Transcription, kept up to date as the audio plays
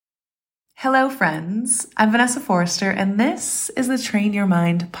Hello, friends. I'm Vanessa Forrester, and this is the Train Your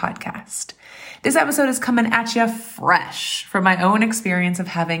Mind podcast. This episode is coming at you fresh from my own experience of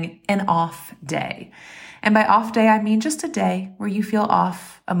having an off day. And by off day, I mean just a day where you feel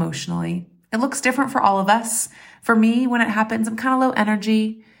off emotionally. It looks different for all of us. For me, when it happens, I'm kind of low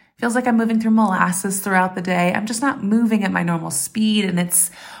energy. Feels like I'm moving through molasses throughout the day. I'm just not moving at my normal speed, and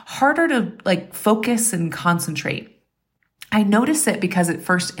it's harder to focus and concentrate. I notice it because it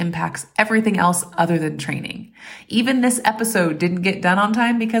first impacts everything else other than training. Even this episode didn't get done on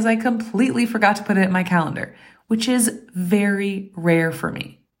time because I completely forgot to put it in my calendar, which is very rare for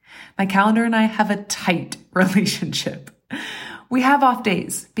me. My calendar and I have a tight relationship. We have off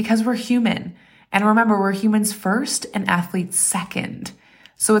days because we're human. And remember, we're humans first and athletes second.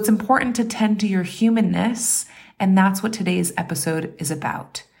 So it's important to tend to your humanness, and that's what today's episode is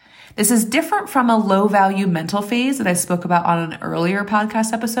about. This is different from a low-value mental phase that I spoke about on an earlier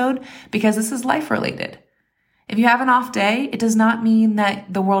podcast episode because this is life-related. If you have an off day, it does not mean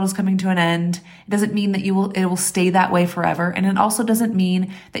that the world is coming to an end. It doesn't mean that it will stay that way forever. And it also doesn't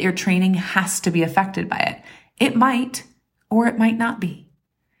mean that your training has to be affected by it. It might, or it might not be.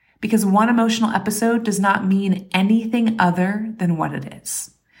 Because one emotional episode does not mean anything other than what it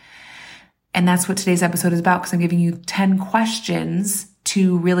is. And that's what today's episode is about, because I'm giving you 10 questions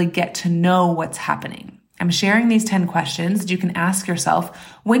to really get to know what's happening. I'm sharing these 10 questions that you can ask yourself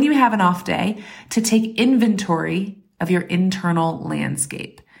when you have an off day to take inventory of your internal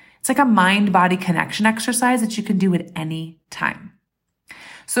landscape. It's like a mind-body connection exercise that you can do at any time.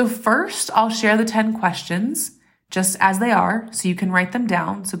 So first, I'll share the 10 questions just as they are so you can write them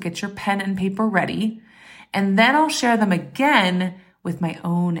down. So get your pen and paper ready. And then I'll share them again with my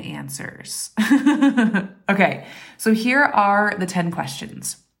own answers. Okay, so here are the 10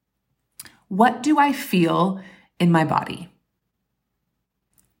 questions. What do I feel in my body?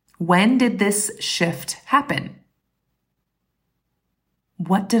 When did this shift happen?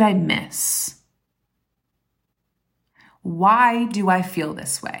 What did I miss? Why do I feel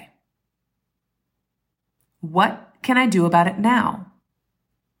this way? What can I do about it now?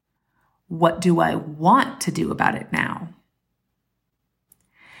 What do I want to do about it now?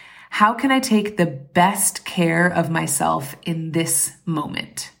 How can I take the best care of myself in this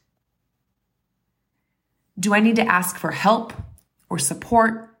moment? Do I need to ask for help or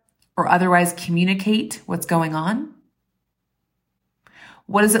support or otherwise communicate what's going on?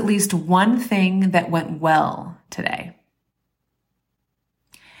 What is at least one thing that went well today?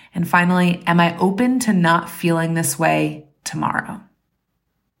 And finally, am I open to not feeling this way tomorrow?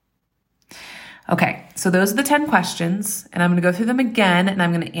 Okay, so those are the 10 questions, and I'm going to go through them again, and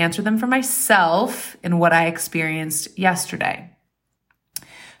I'm going to answer them for myself in what I experienced yesterday.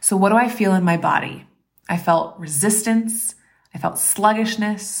 So what do I feel in my body? I felt resistance. I felt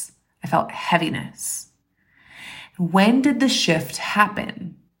sluggishness. I felt heaviness. When did the shift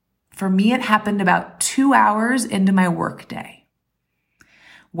happen? For me, it happened about 2 hours into my workday.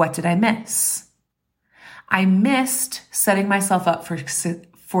 What did I miss? I missed setting myself up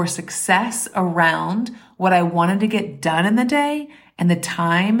for success around what I wanted to get done in the day and the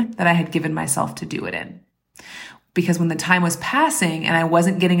time that I had given myself to do it in. Because when the time was passing and I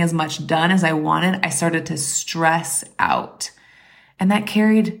wasn't getting as much done as I wanted, I started to stress out. And that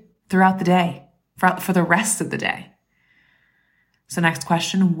carried throughout the day, for the rest of the day. So next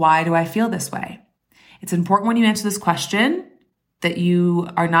question, why do I feel this way? It's important when you answer this question that you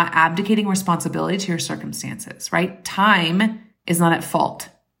are not abdicating responsibility to your circumstances, right? Time is not at fault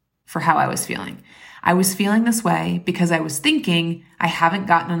for how I was feeling. I was feeling this way because I was thinking I haven't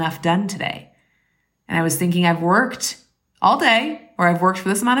gotten enough done today. And I was thinking I've worked all day, or I've worked for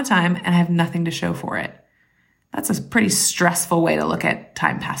this amount of time and I have nothing to show for it. That's a pretty stressful way to look at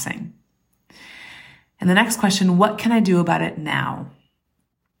time passing. And the next question, what can I do about it now?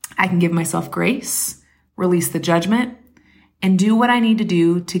 I can give myself grace, release the judgment, and do what I need to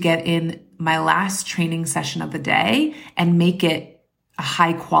do to get in my last training session of the day and make it a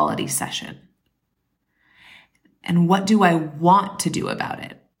high quality session. And what do I want to do about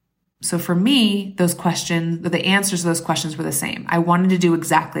it? So for me, the answers to those questions were the same. I wanted to do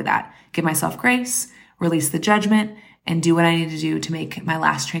exactly that. Give myself grace, release the judgment, and do what I need to do to make my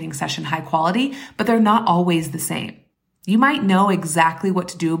last training session high quality, but they're not always the same. You might know exactly what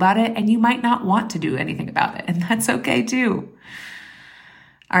to do about it, and you might not want to do anything about it, and that's okay too.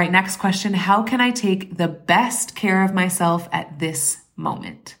 All right, next question. How can I take the best care of myself at this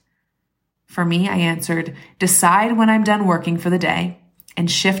moment? For me, I answered, decide when I'm done working for the day and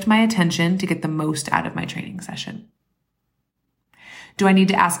shift my attention to get the most out of my training session. Do I need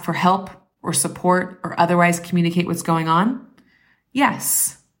to ask for help or support or otherwise communicate what's going on?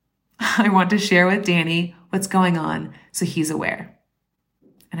 Yes, I want to share with Danny what's going on so he's aware.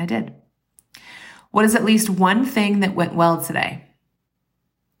 And I did. What is at least one thing that went well today?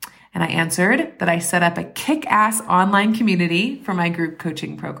 And I answered that I set up a kick-ass online community for my group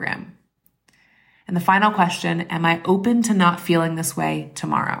coaching program. And the final question, am I open to not feeling this way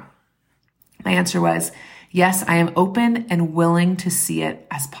tomorrow? My answer was, yes, I am open and willing to see it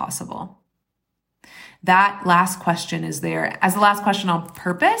as possible. That last question is there as the last question on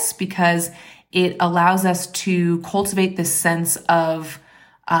purpose because it allows us to cultivate this sense of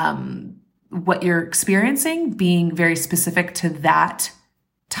what you're experiencing being very specific to that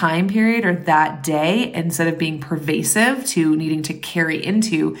time period or that day instead of being pervasive to needing to carry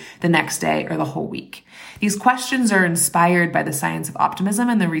into the next day or the whole week. These questions are inspired by the science of optimism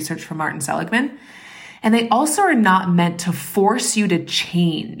and the research from Martin Seligman. And they also are not meant to force you to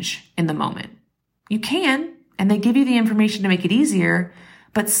change in the moment. You can, and they give you the information to make it easier,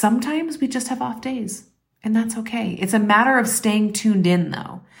 but sometimes we just have off days, and that's okay. It's a matter of staying tuned in,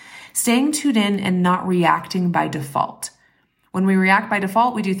 though. Staying tuned in and not reacting by default. When we react by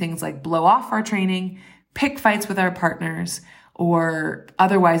default, we do things like blow off our training, pick fights with our partners, or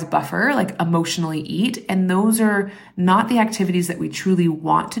otherwise buffer, like emotionally eat. And those are not the activities that we truly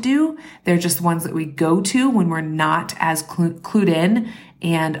want to do. They're just ones that we go to when we're not as clued in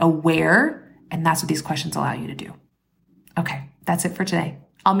and aware. And that's what these questions allow you to do. Okay, that's it for today.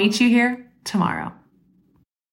 I'll meet you here tomorrow.